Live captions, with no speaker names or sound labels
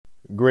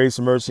Grace,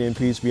 mercy, and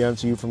peace be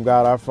unto you from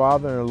God our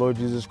Father and our Lord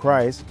Jesus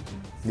Christ.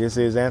 This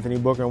is Anthony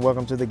Booker, and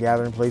welcome to the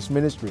Gathering Place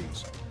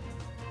Ministries.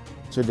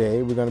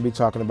 Today, we're going to be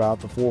talking about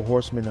the four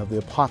horsemen of the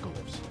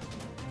apocalypse.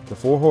 The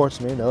four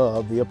horsemen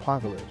of the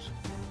apocalypse.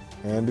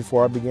 And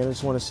before I begin, I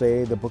just want to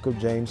say the book of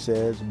James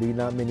says, "Be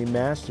not many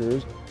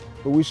masters,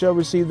 but we shall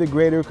receive the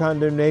greater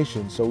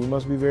condemnation." So we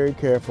must be very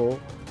careful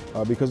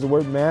because the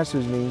word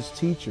masters means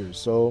teachers.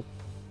 So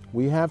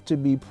we have to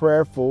be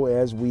prayerful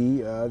as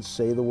we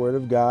say the word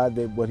of God,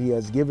 that what he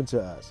has given to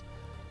us.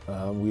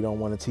 We don't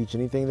want to teach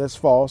anything that's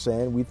false,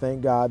 and we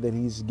thank God that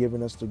he's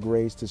given us the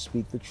grace to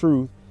speak the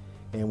truth,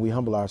 and we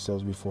humble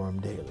ourselves before him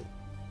daily.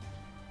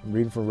 I'm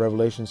reading from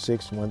Revelation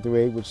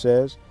 6:1-8, which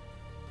says,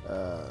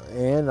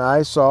 "And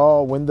I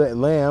saw when the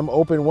Lamb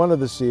opened one of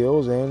the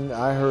seals, and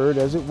I heard,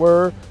 as it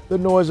were, the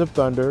noise of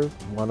thunder,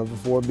 one of the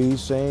four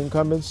beasts saying,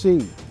 'Come and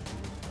see.'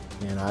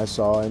 And I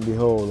saw, and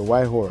behold, a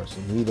white horse,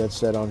 and he that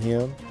sat on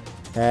him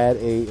had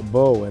a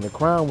bow, and a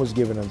crown was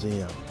given unto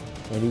him.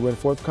 And he went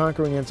forth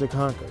conquering and to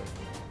conquer.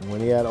 And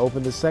when he had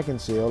opened the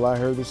second seal, I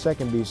heard the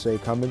second beast say,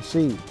 'Come and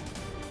see.'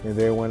 And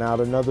there went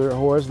out another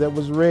horse that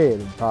was red,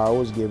 and power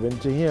was given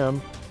to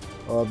him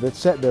that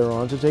sat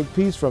thereon to take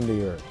peace from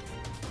the earth,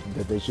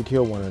 that they should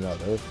kill one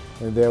another.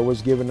 And there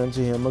was given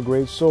unto him a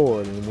great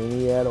sword. And when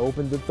he had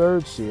opened the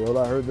third seal,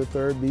 I heard the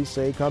third beast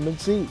say, 'Come and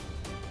see.'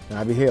 And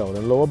I beheld,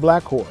 and lo, a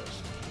black horse.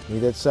 He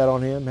that sat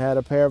on him had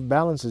a pair of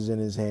balances in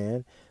his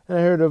hand. And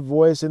I heard a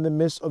voice in the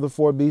midst of the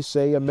four beasts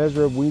say, 'A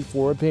measure of wheat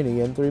for a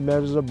penny, and 3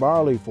 measures of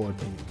barley for a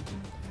penny.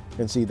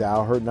 And see,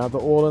 thou hurt not the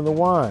oil and the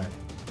wine.'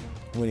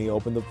 When he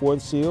opened the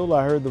fourth seal,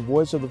 I heard the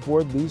voice of the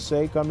fourth beast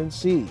say, 'Come and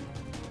see.'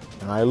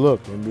 And I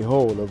looked, and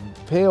behold, a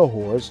pale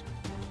horse,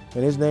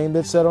 and his name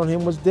that sat on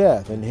him was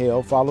Death, and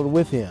hell followed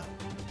with him.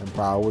 And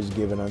power was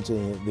given unto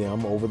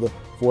them over the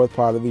fourth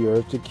part of the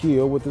earth to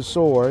kill with the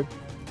sword,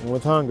 and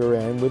with hunger,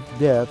 and with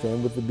death,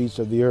 and with the beasts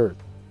of the earth."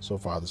 So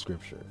far the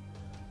scripture.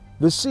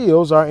 The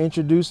seals are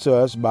introduced to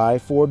us by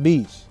four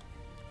beasts.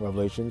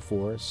 Revelation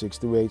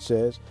 4:6-8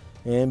 says,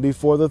 "And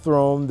before the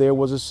throne there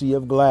was a sea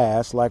of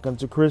glass like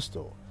unto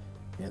crystal.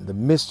 In the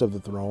midst of the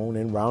throne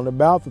and round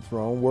about the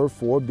throne were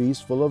four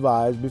beasts full of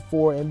eyes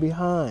before and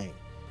behind.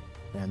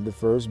 And the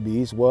first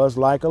beast was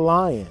like a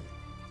lion,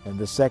 and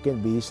the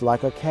second beast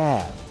like a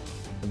calf.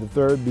 And the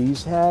third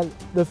beast had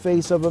the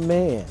face of a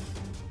man.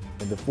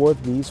 And the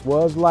fourth beast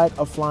was like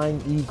a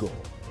flying eagle.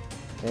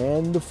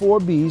 And the four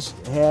beasts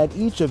had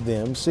each of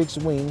them 6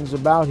 wings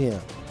about him,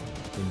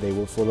 and they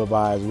were full of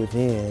eyes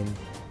within,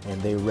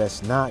 and they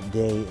rest not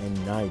day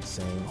and night,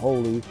 saying,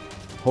 Holy,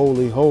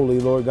 holy, holy,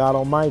 Lord God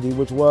Almighty,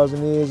 which was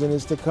and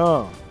is to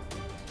come."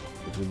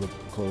 If you look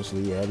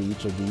closely at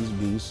each of these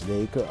beasts,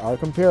 they are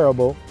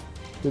comparable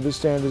to the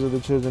standards of the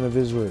children of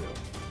Israel.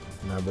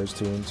 Now verse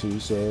 2 and 2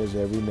 says,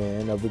 "Every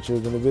man of the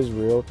children of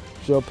Israel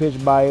shall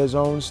pitch by his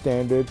own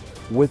standard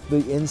with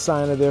the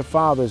ensign of their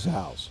father's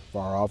house.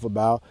 Far off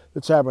about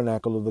the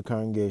tabernacle of the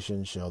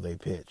congregation shall they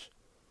pitch."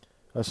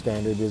 A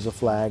standard is a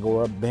flag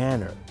or a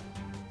banner.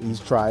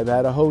 Each tribe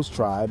had a host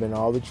tribe, and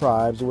all the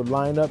tribes would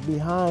line up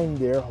behind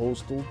their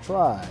hostile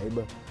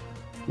tribe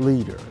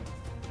leader.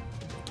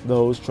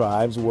 Those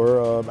tribes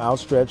were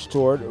outstretched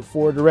toward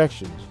 4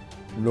 directions: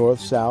 north,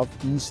 south,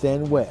 east,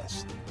 and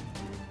west.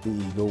 The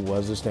eagle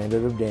was the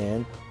standard of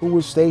Dan, who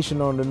was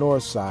stationed on the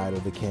north side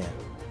of the camp.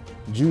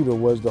 Judah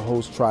was the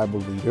host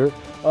tribal leader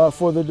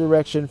for the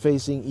direction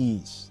facing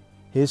east.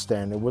 His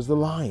standard was the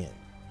lion.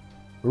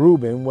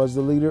 Reuben was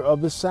the leader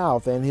of the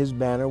south, and his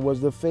banner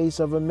was the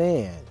face of a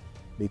man,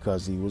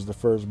 because he was the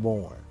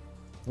firstborn.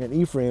 And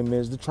Ephraim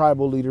is the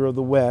tribal leader of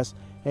the west,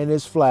 and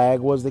his flag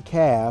was the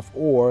calf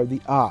or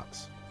the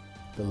ox.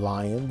 The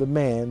lion, the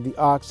man, the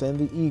ox, and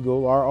the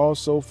eagle are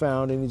also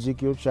found in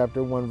Ezekiel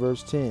chapter 1,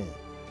 verse 10.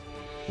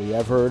 We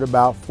have heard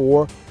about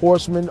 4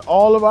 horsemen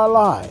all of our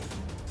life,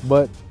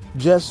 but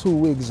just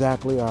who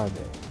exactly are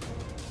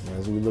they?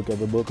 As we look at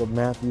the book of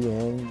Matthew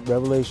and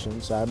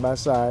Revelation side by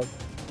side,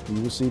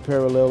 you will see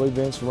parallel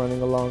events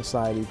running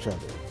alongside each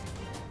other.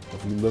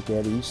 If you look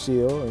at each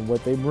seal and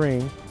what they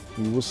bring,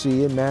 you will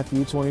see in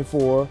Matthew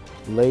 24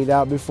 laid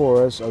out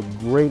before us a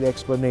great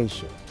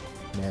explanation.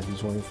 Matthew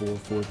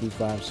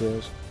 24:4-5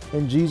 says,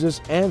 "And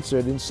Jesus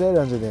answered and said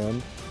unto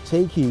them,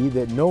 Take heed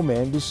that no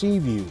man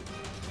deceive you.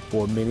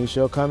 For many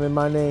shall come in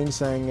my name,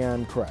 saying, I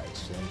am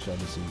Christ, and shall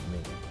deceive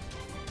many."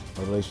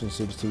 Revelation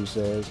 6:2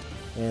 says,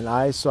 "And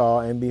I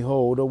saw, and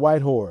behold, a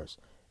white horse,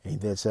 and he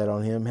that sat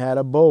on him had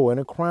a bow, and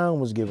a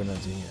crown was given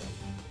unto him.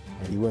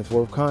 And he went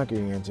forth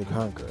conquering and to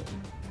conquer."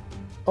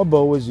 A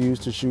bow is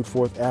used to shoot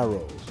forth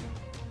arrows.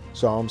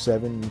 Psalm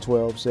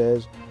 7:12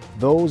 says,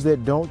 "Those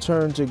that don't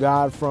turn to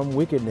God from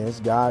wickedness,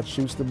 God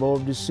shoots the bow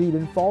of deceit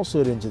and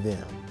falsehood into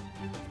them.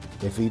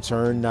 If he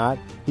turn not,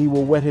 he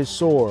will whet his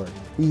sword.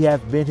 He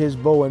hath bent his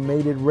bow and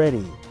made it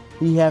ready.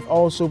 He hath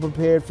also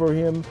prepared for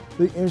him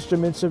the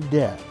instruments of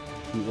death.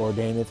 He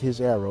ordaineth his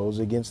arrows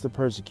against the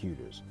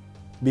persecutors.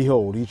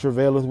 Behold, he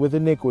travaileth with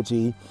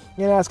iniquity,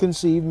 and hath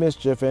conceived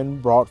mischief,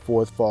 and brought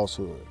forth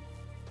falsehood."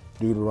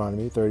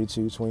 Deuteronomy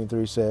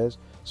 32:23 says,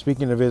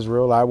 speaking of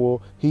Israel, "I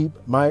will heap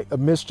my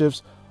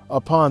mischiefs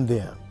upon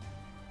them,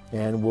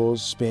 and will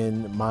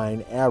spin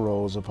mine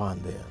arrows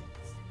upon them.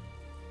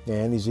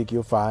 And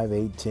Ezekiel 5,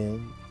 8,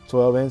 10,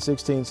 12, and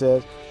 16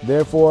 says,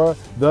 Therefore,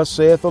 thus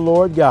saith the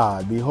Lord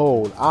God,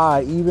 Behold,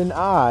 I, even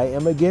I,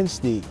 am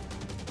against thee,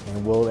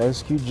 and will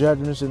execute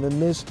judgments in the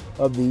midst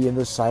of thee in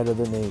the sight of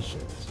the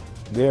nations.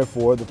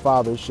 Therefore the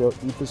fathers shall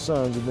eat the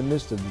sons in the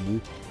midst of thee,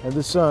 and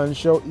the sons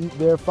shall eat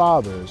their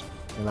fathers,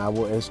 and I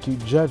will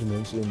execute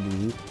judgments in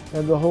thee,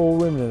 and the whole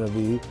remnant of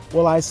thee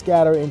will I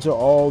scatter into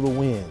all the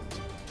winds.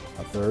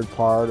 A third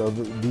part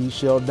of thee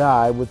shall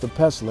die with the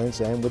pestilence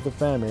and with the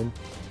famine,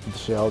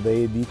 shall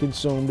they be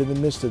consumed in the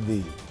midst of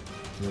thee.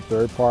 And the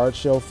third part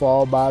shall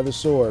fall by the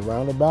sword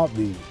round about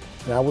thee,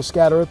 and I will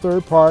scatter a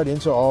third part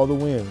into all the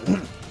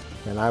winds.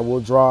 And I will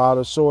draw out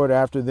a sword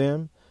after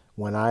them,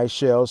 when I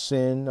shall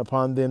send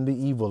upon them the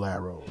evil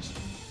arrows.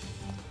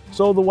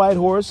 So the white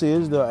horse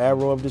is the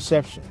arrow of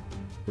deception.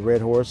 The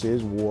red horse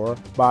is war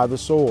by the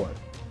sword.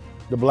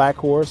 The black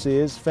horse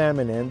is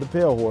famine, and the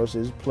pale horse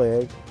is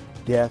plague,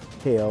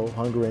 death, hail,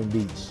 hunger, and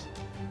beasts.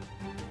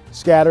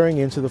 Scattering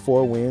into the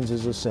four winds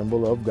is a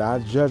symbol of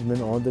God's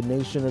judgment on the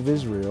nation of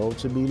Israel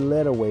to be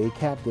led away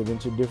captive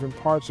into different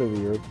parts of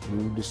the earth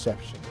through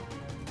deception.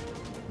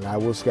 And I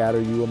will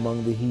scatter you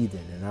among the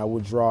heathen, and I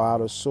will draw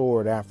out a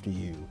sword after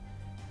you,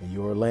 and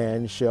your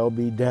land shall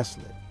be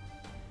desolate,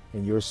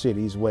 and your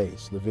cities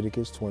waste.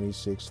 Leviticus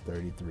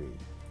 26:33.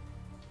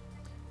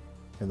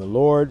 And the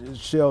Lord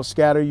shall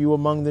scatter you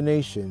among the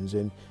nations,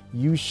 and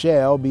you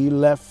shall be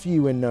left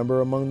few in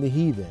number among the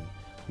heathen,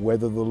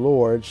 whither the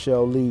Lord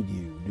shall lead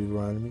you.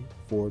 Deuteronomy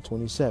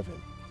 4:27.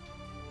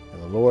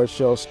 And the Lord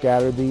shall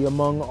scatter thee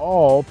among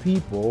all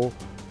people,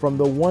 from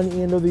the one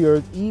end of the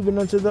earth even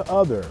unto the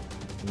other.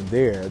 And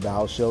there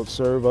thou shalt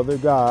serve other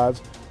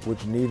gods,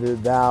 which neither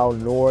thou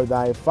nor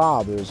thy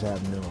fathers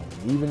have known,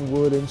 even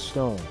wood and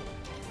stone.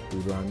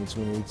 Deuteronomy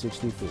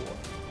 28:64.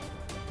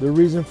 The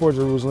reason for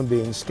Jerusalem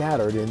being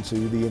scattered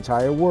into the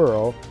entire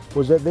world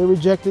was that they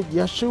rejected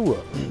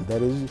Yeshua,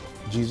 that is,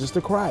 Jesus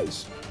the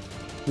Christ.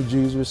 The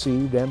Jews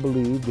received and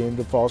believed in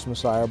the false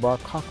Messiah Bar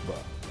Kokhba.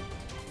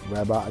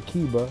 Rabbi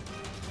Akiba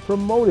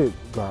promoted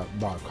Bar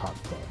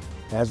Kokhba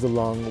as the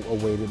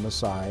long-awaited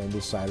Messiah in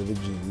the sight of the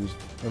Jews,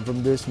 and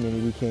from this many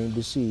became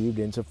deceived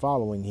into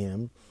following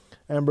him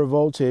and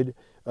revolted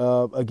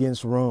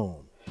against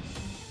Rome.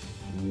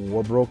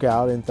 War broke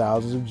out and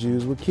thousands of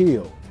Jews were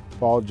killed.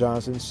 Paul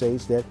Johnson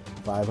states that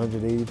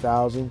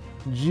 580,000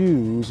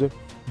 Jews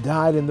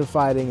died in the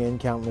fighting in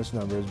countless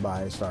numbers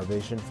by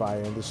starvation,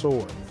 fire, and the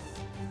sword.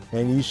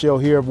 And ye shall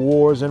hear of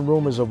wars and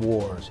rumors of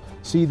wars.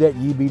 See that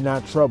ye be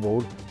not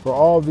troubled, for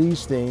all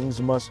these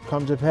things must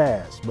come to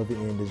pass, but the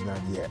end is not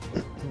yet.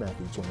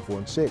 Matthew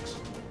 24:6.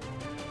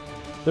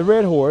 The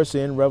red horse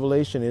in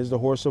Revelation is the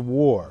horse of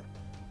war.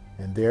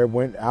 And there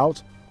went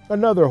out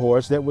another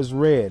horse that was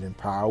red, and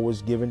power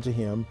was given to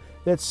him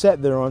that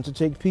sat thereon to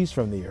take peace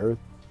from the earth,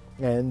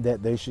 and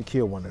that they should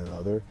kill one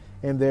another.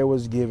 And there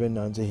was given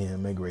unto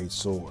him a great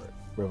sword.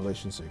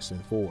 Revelation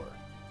 6:4.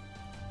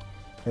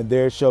 And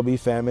there shall be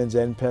famines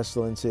and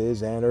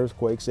pestilences and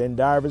earthquakes in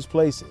divers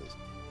places.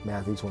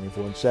 Matthew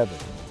 24:7.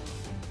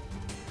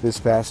 This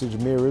passage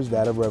mirrors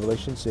that of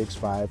Revelation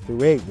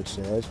 6:5-8, which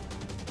says,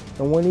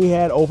 And when he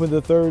had opened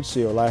the third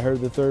seal, I heard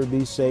the third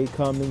beast say,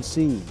 Come and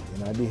see.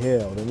 And I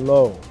beheld, and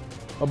lo,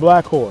 a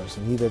black horse,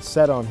 and he that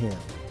sat on him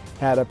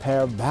had a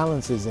pair of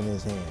balances in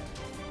his hand.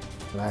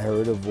 And I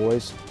heard a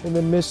voice in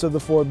the midst of the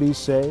four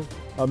beasts say,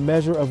 A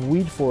measure of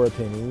wheat for a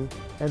penny,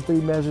 and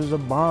 3 measures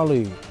of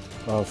barley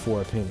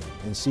for a penny.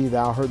 And see,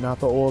 thou hurt not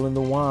the oil and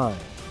the wine.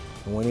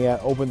 And when he had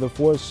opened the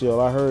fourth seal,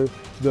 I heard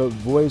the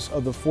voice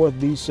of the fourth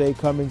beast say,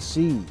 Come and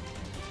see.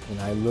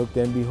 And I looked,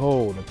 and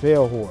behold, a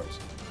pale horse,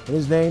 and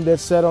his name that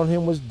sat on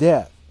him was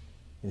Death,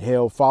 and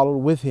hell followed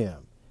with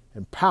him.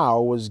 And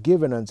power was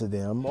given unto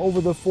them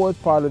over the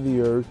fourth part of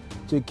the earth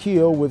to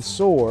kill with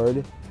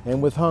sword,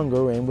 and with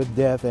hunger, and with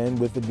death, and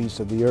with the beasts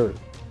of the earth.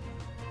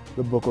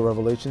 The book of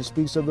Revelation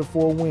speaks of the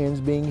 4 winds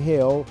being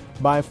held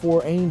by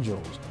 4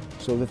 angels,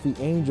 so that the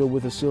angel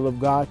with the seal of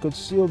God could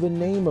seal the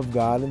name of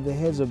God in the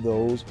heads of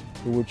those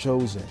who were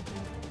chosen.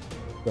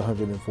 The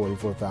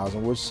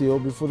 144,000 were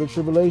sealed before the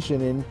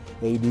tribulation in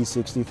AD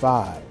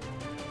 65.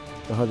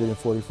 The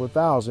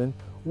 144,000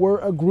 were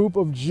a group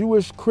of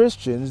Jewish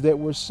Christians that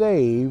were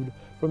saved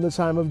from the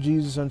time of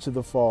Jesus unto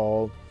the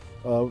fall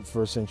of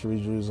first century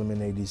Jerusalem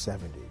in AD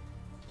 70.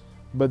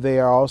 But they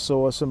are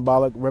also a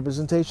symbolic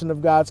representation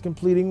of God's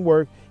completing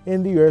work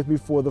in the earth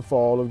before the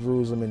fall of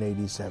Jerusalem in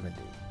AD 70.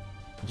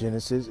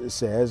 Genesis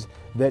says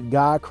that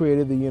God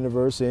created the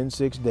universe in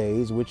 6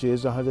 days, which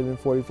is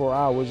 144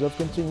 hours of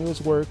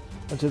continuous work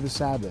unto the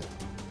Sabbath.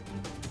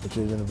 The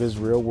children of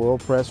Israel were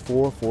oppressed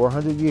for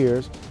 400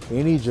 years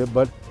in Egypt,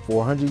 but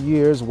 400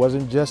 years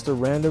wasn't just a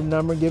random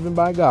number given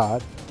by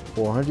God.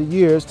 400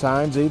 years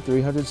times a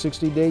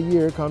 360-day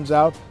year comes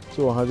out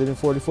to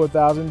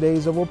 144,000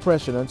 days of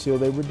oppression until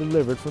they were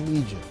delivered from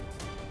Egypt.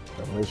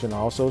 Revelation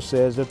also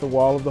says that the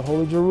wall of the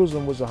Holy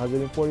Jerusalem was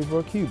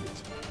 144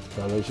 cubits.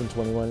 Revelation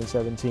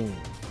 21:17.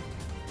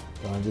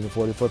 The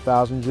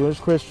 144,000 Jewish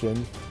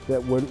Christians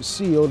that were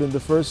sealed in the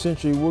first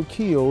century were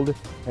killed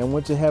and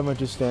went to heaven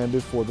to stand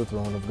before the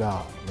throne of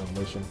God.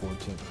 Revelation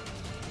 14.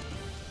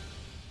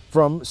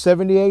 From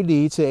 70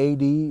 AD to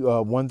AD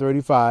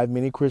 135,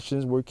 many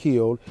Christians were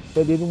killed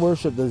that didn't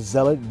worship the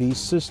zealot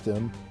beast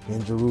system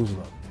in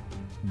Jerusalem.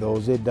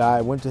 Those that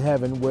died went to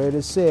heaven, where it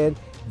is said,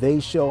 "They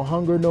shall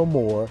hunger no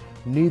more,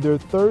 neither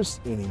thirst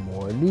any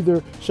more,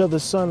 neither shall the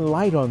sun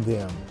light on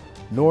them,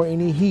 nor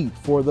any heat,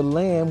 for the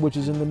Lamb which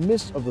is in the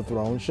midst of the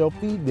throne shall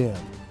feed them,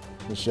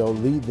 and shall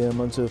lead them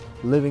unto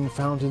living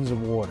fountains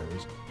of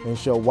waters, and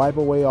shall wipe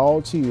away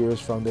all tears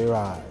from their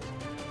eyes."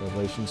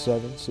 Revelation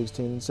 7,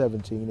 16 and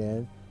 17,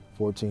 and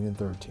 14 and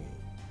 13.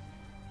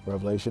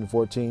 Revelation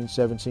 14,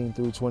 17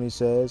 through 20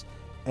 says,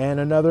 "And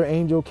another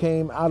angel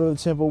came out of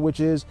the temple which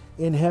is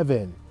in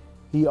heaven,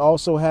 he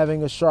also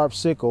having a sharp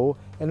sickle,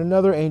 and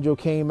another angel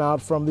came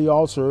out from the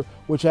altar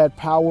which had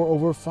power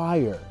over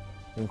fire,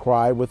 and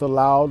cried with a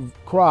loud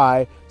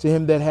cry to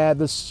him that had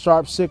the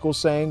sharp sickle,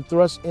 saying,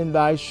 Thrust in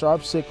thy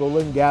sharp sickle,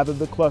 and gather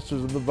the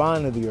clusters of the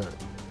vine of the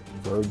earth,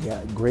 for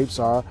grapes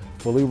are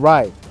fully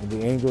ripe. And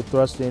the angel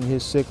thrust in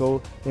his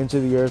sickle into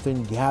the earth,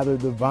 and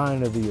gathered the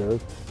vine of the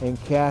earth,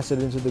 and cast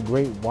it into the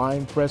great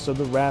winepress of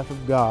the wrath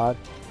of God.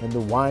 And the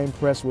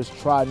winepress was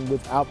trodden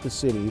without the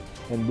city,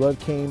 and blood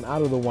came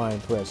out of the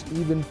winepress,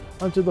 even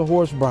unto the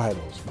horse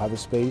bridles, by the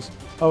space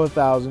of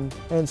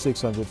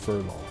 1,600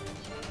 furlongs.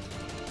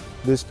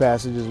 This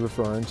passage is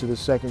referring to the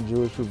second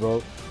Jewish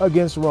revolt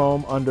against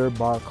Rome under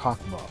Bar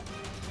Kokhba.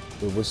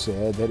 It was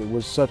said that it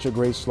was such a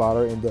great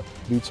slaughter in the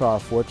Betar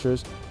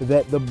fortress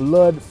that the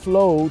blood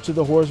flowed to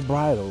the horse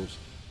bridles.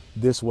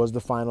 This was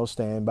the final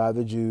stand by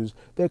the Jews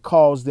that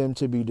caused them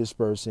to be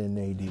dispersed in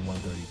AD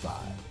 135.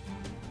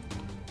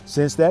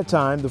 Since that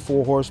time, the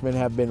four horsemen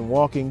have been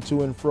walking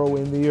to and fro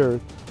in the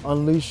earth,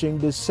 unleashing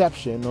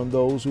deception on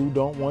those who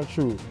don't want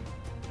truth,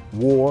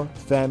 war,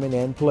 famine,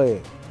 and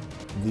plague.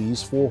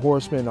 These four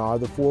horsemen are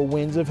the four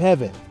winds of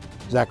heaven,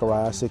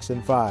 Zechariah 6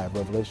 and 5,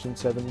 Revelation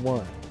 7,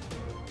 1.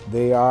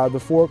 They are the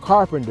four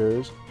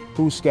carpenters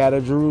who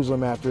scattered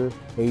Jerusalem after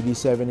AD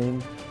 7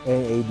 and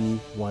AD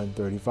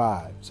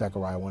 135,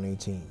 Zechariah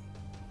 1:18.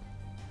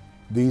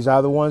 These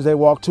are the ones that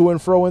walk to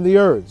and fro in the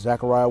earth,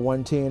 Zechariah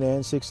 1:10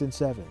 and 6 and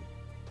 7.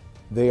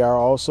 They are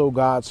also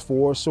God's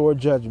four sore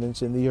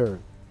judgments in the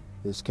earth.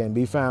 This can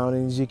be found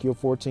in Ezekiel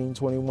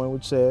 14:21,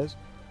 which says,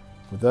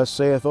 For thus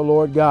saith the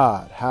Lord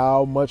God,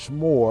 how much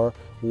more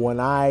when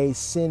I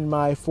send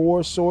my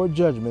four sore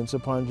judgments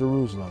upon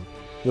Jerusalem,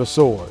 the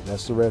sword,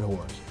 that's the red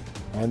horse,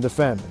 and the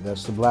famine,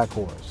 that's the black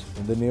horse,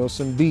 and the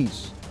noisome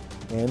beast,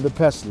 and the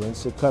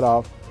pestilence to cut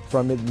off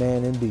from it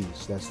man and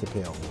beast, that's the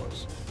pale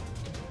horse.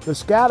 The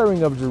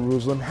scattering of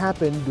Jerusalem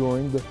happened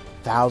during the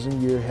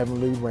 1,000-year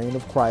heavenly reign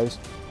of Christ,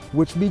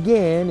 which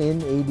began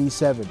in AD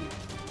 70.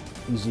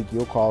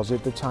 Ezekiel calls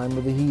it the time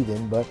of the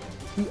heathen, but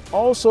he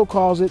also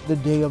calls it the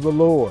day of the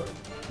Lord.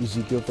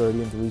 Ezekiel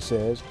 30 and 3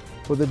 says,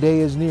 For the day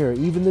is near,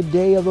 even the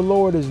day of the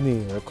Lord is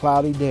near, a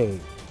cloudy day,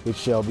 it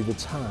shall be the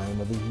time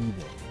of the heathen.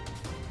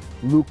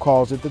 Luke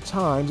calls it the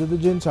times of the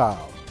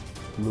Gentiles.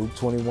 Luke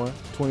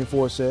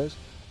 21:24 says,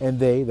 And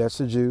they, that's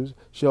the Jews,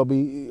 shall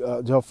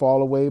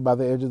fall away by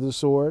the edge of the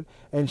sword,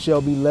 and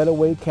shall be led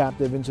away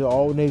captive into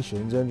all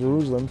nations, and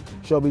Jerusalem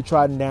shall be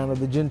trodden down of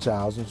the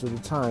Gentiles until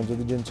the times of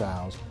the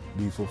Gentiles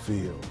be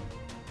fulfilled.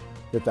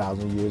 The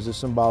 1,000 years is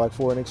symbolic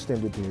for an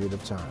extended period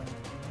of time.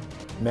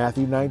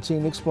 Matthew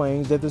 19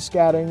 explains that the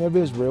scattering of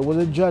Israel was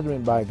a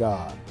judgment by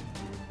God.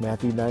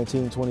 Matthew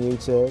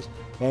 19:28 says,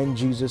 And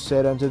Jesus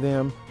said unto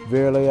them,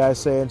 Verily I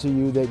say unto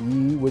you, that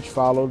ye which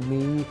followed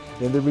me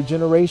in the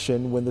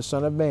regeneration, when the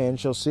Son of Man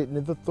shall sit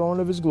in the throne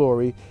of his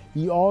glory,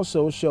 ye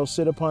also shall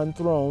sit upon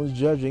thrones,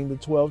 judging the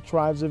 12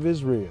 tribes of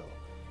Israel.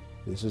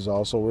 This is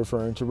also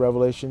referring to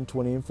Revelation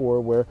 20 and 4,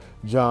 where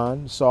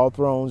John saw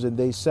thrones, and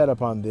they sat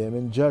upon them,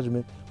 and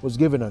judgment was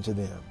given unto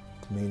them,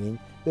 meaning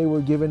they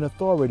were given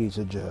authority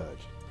to judge.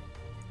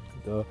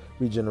 The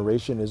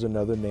regeneration is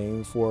another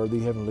name for the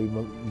heavenly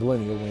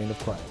millennial reign of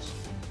Christ.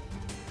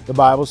 The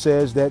Bible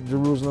says that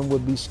Jerusalem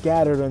would be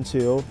scattered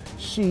until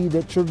she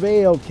that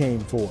travailed came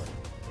forth.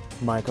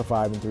 Micah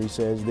 5 and 3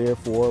 says,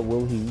 Therefore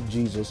will he,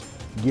 Jesus,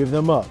 give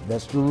them up,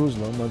 that's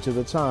Jerusalem, until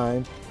the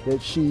time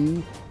that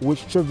she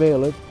which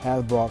travaileth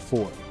hath brought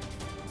forth.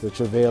 The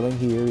travailing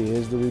here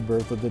is the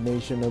rebirth of the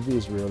nation of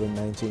Israel in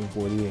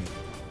 1948.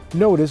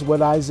 Notice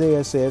what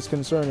Isaiah says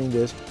concerning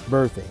this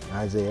birthing.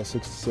 Isaiah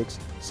 66,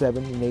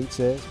 7 and 8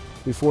 says,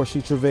 Before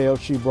she travailed,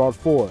 she brought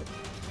forth.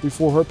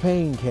 Before her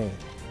pain came,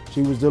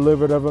 she was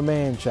delivered of a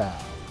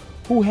man-child.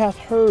 Who hath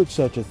heard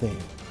such a thing?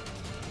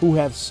 Who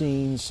hath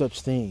seen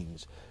such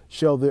things?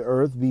 Shall the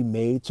earth be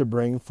made to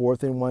bring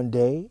forth in one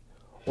day?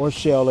 Or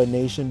shall a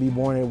nation be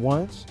born at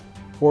once?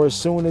 For as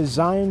soon as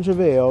Zion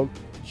travailed,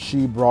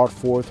 she brought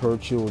forth her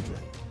children.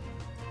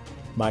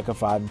 Micah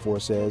 5 and 4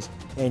 says,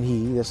 And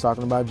he, that's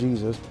talking about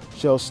Jesus,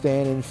 shall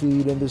stand and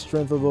feed in the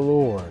strength of the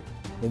Lord,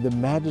 in the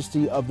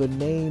majesty of the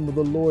name of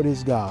the Lord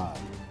his God,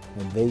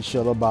 and they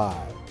shall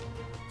abide.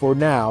 For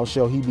now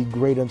shall he be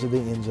great unto the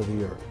ends of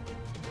the earth.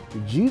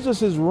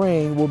 Jesus'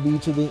 reign will be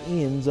to the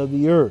ends of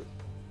the earth.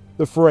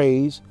 The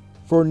phrase,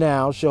 For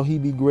now shall he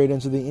be great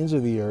unto the ends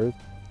of the earth,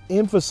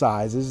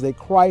 emphasizes that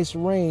Christ's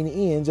reign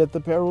ends at the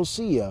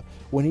parousia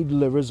when he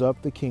delivers up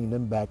the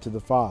kingdom back to the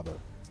Father.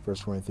 1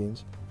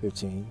 Corinthians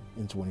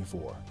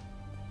 15:24.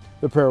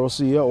 The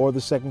parousia, or the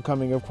second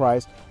coming of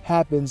Christ,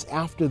 happens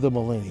after the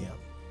millennium.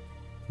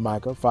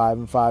 Micah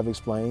 5:5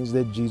 explains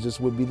that Jesus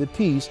would be the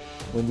peace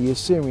when the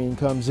Assyrian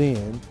comes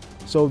in.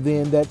 So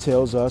then that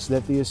tells us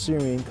that the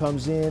Assyrian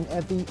comes in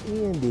at the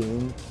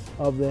ending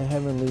of the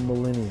heavenly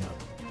millennium.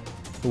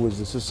 Who is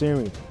this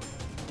Assyrian?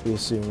 The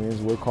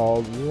Assyrians were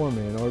called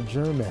Horsemen or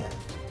Germans.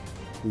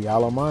 The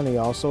Alemanni,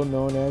 also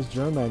known as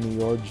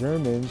Germany or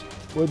Germans,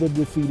 were the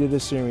defeated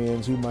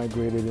Assyrians who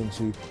migrated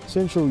into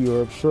Central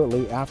Europe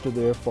shortly after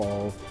their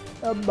fall,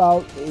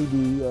 about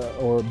AD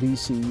or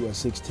BC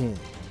 610.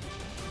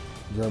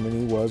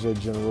 Germany was a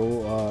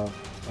general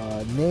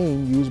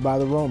name used by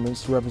the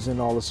Romans to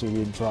represent all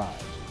Assyrian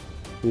tribes.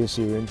 The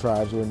Assyrian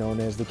tribes were known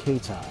as the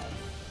Katai,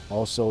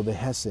 also the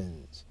Hessians.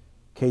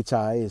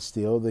 Katai is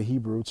still the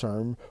Hebrew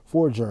term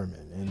for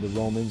German, and the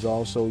Romans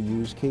also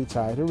used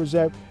Katai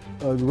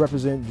to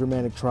represent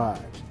Germanic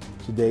tribes.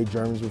 Today,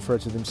 Germans refer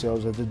to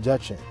themselves as the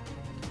Dutchen,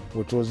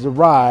 which was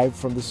derived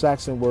from the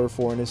Saxon word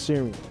for an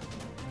Assyrian.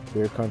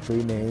 Their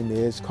country name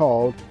is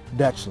called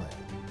Dutchland.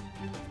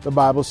 The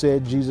Bible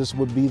said Jesus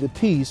would be the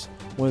peace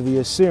when the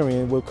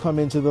Assyrian would come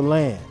into the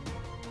land.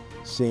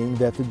 Seeing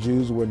that the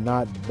Jews were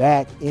not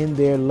back in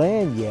their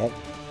land yet,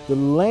 the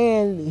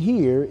land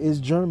here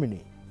is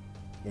Germany,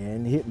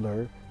 and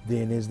Hitler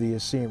then is the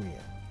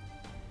Assyrian.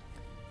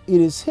 It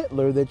is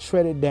Hitler that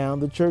treaded down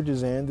the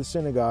churches and the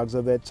synagogues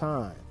of that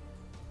time.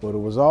 But it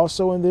was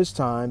also in this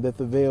time that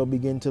the veil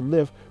began to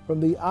lift from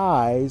the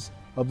eyes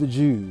of the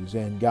Jews,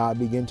 and God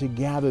began to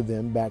gather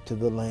them back to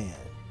the land.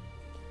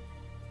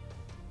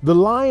 The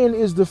lion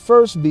is the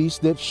first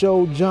beast that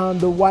showed John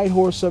the white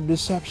horse of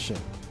deception.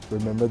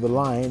 Remember, the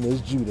lion is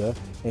Judah,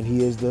 and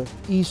he is the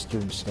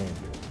eastern standard.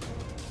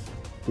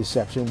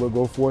 Deception will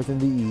go forth in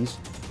the east,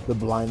 the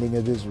blinding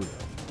of Israel.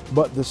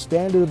 But the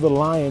standard of the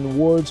lion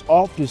wards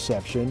off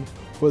deception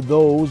for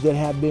those that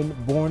have been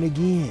born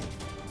again,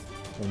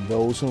 and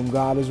those whom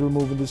God is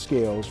removing the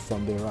scales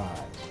from their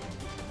eyes.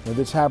 In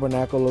the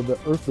tabernacle of the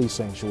earthly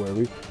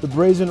sanctuary, the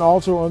brazen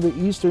altar on the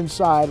eastern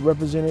side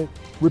represented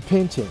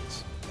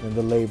repentance, and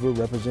the laver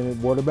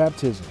represented water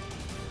baptism.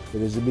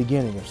 It is the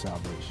beginning of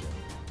salvation.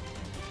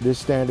 This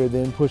standard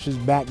then pushes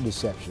back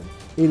deception.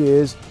 It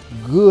is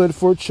good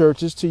for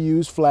churches to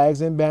use flags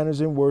and banners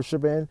in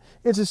worship and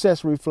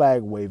intercessory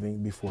flag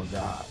waving before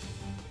God.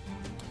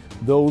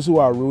 Those who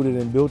are rooted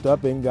and built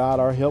up in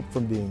God are helped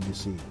from being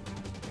deceived.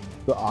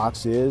 The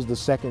ox is the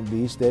second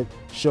beast that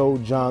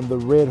showed John the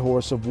red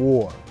horse of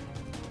war.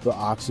 The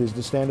ox is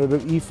the standard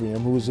of Ephraim,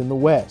 who is in the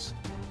west.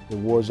 It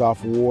wards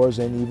off wars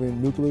and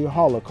even nuclear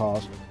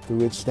holocaust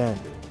through its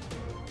standard.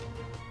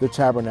 The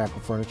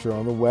tabernacle furniture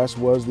on the west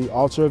was the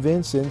altar of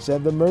incense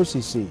and the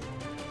mercy seat.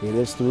 It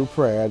is through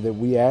prayer that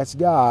we ask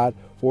God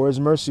for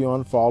his mercy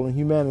on fallen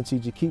humanity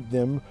to keep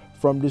them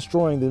from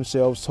destroying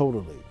themselves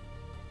totally.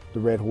 The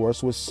red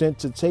horse was sent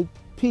to take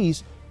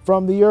peace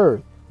from the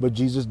earth, but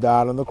Jesus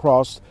died on the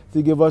cross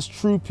to give us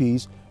true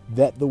peace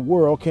that the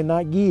world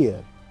cannot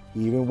give,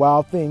 even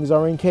while things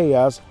are in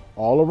chaos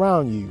all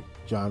around you.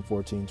 John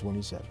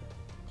 14:27.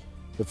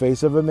 The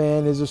face of a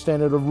man is the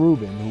standard of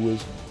Reuben, who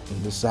is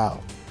in the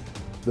south.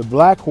 The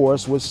black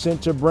horse was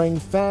sent to bring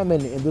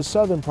famine in the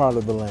southern part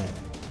of the land.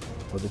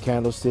 But the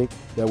candlestick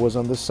that was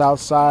on the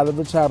south side of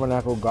the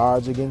tabernacle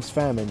guards against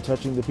famine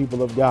touching the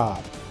people of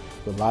God.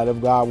 The light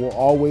of God will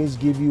always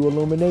give you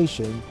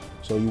illumination,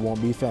 so you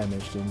won't be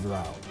famished in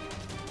drought.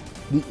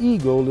 The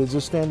eagle is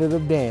the standard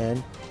of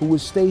Dan, who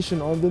was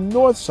stationed on the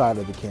north side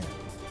of the camp.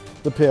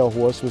 The pale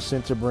horse was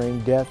sent to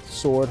bring death,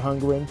 sword,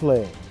 hunger, and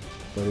plague.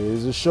 But it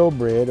is the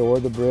showbread, or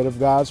the bread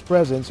of God's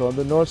presence, on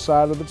the north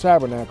side of the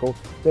tabernacle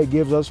that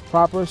gives us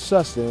proper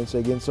sustenance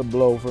against a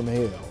blow from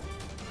hell.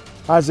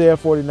 Isaiah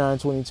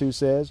 49:22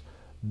 says,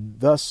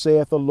 Thus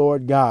saith the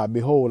Lord God,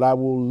 Behold, I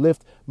will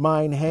lift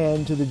mine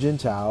hand to the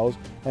Gentiles,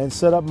 and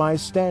set up my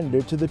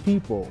standard to the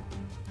people.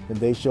 And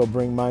they shall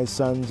bring my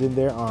sons in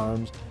their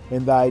arms,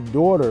 and thy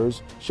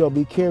daughters shall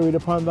be carried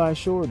upon thy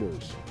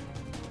shoulders.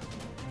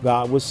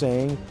 God was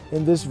saying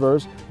in this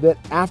verse that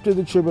after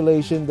the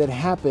tribulation that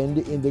happened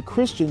in the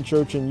Christian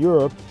church in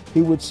Europe,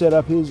 he would set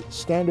up his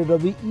standard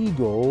of the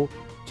eagle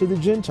to the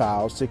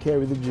Gentiles to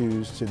carry the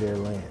Jews to their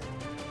land.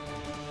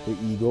 The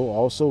eagle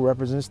also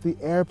represents the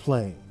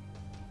airplane.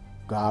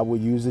 God would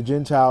use the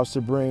Gentiles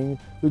to bring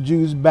the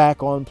Jews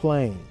back on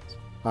planes.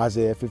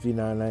 Isaiah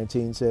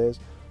 59:19 says,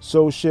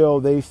 So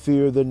shall they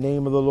fear the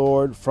name of the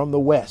Lord from the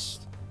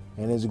west,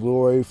 and his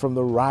glory from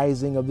the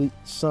rising of the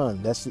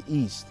sun, that's the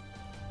east.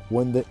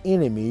 When the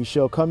enemy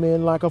shall come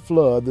in like a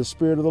flood, the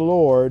Spirit of the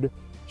Lord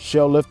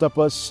shall lift up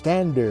a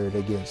standard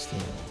against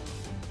him.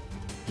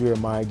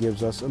 Jeremiah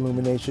gives us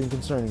illumination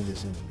concerning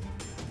this enemy.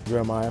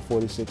 Jeremiah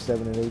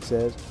 46:7-8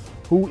 says,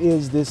 Who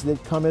is this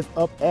that cometh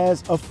up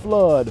as a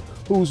flood,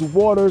 whose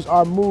waters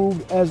are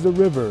moved as the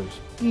rivers?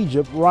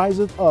 Egypt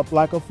riseth up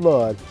like a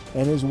flood,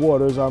 and his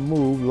waters are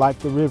moved like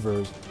the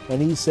rivers.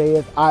 And he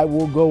saith, I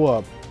will go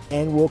up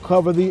and will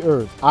cover the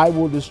earth. I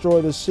will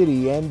destroy the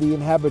city and the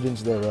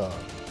inhabitants thereof.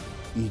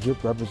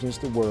 Egypt represents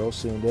the world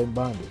sinned and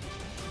bondage.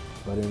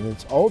 But in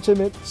its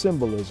ultimate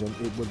symbolism,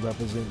 it would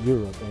represent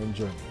Europe and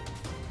Germany.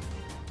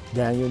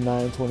 Daniel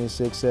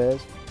 9:26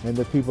 says, and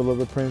the people of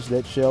the prince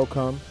that shall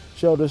come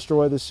shall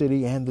destroy the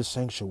city and the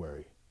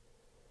sanctuary.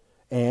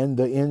 And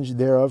the end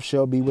thereof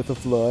shall be with a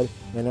flood,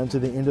 and unto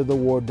the end of the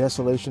war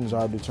desolations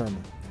are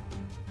determined.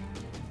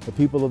 The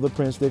people of the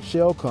prince that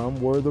shall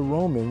come were the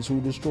Romans who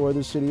destroyed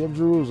the city of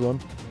Jerusalem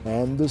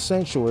and the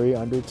sanctuary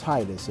under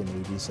Titus in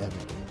AD 70.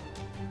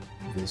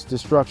 This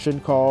destruction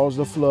caused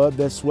a flood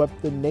that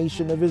swept the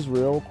nation of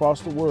Israel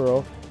across the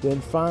world, then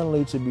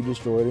finally to be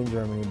destroyed in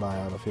Germany by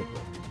Adolf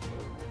Hitler.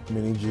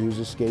 Many Jews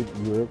escaped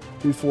Europe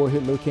before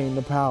Hitler came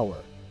to power.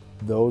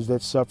 Those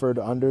that suffered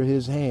under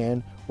his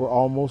hand were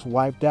almost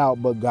wiped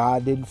out, but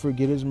God didn't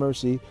forget his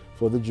mercy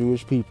for the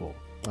Jewish people.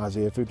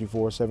 Isaiah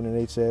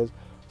 54:7-8 says,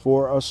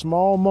 for a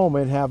small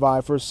moment have I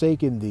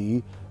forsaken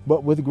thee,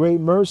 but with great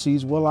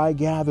mercies will I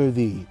gather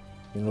thee.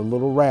 In a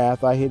little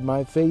wrath I hid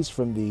my face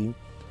from thee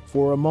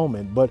for a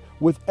moment, but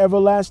with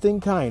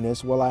everlasting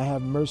kindness will I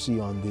have mercy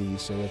on thee,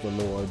 saith the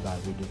Lord thy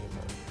Redeemer.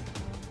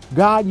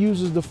 God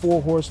uses the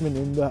four horsemen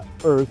in the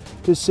earth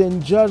to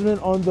send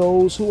judgment on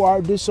those who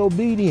are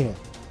disobedient.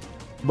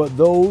 But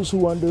those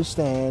who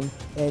understand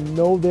and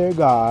know their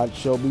God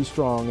shall be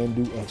strong and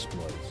do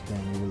exploits.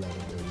 Daniel 11:32.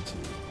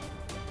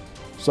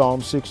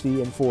 Psalm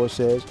 60:4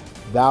 says,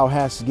 thou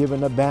hast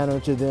given a banner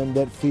to them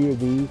that fear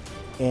thee,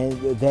 and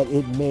that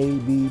it may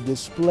be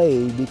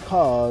displayed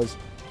because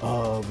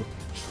of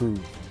truth.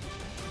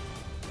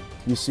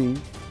 You see,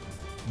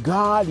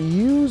 God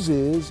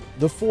uses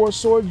the four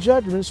sword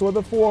judgments, or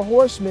the four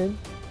horsemen,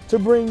 to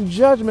bring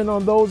judgment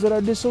on those that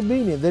are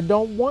disobedient, that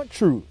don't want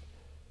truth.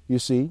 You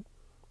see?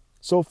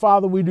 So,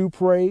 Father, we do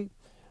pray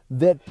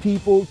that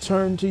people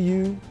turn to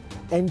you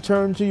and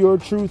turn to your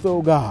truth,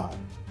 O God.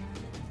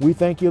 We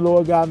thank you,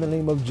 Lord God, in the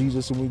name of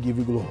Jesus, and we give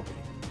you glory.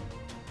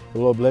 The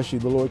Lord bless you.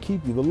 The Lord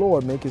keep you. The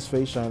Lord make his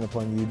face shine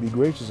upon you, be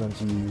gracious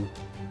unto you.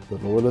 The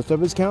Lord lift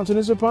up his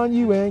countenance upon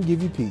you and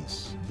give you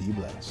peace. Be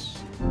blessed.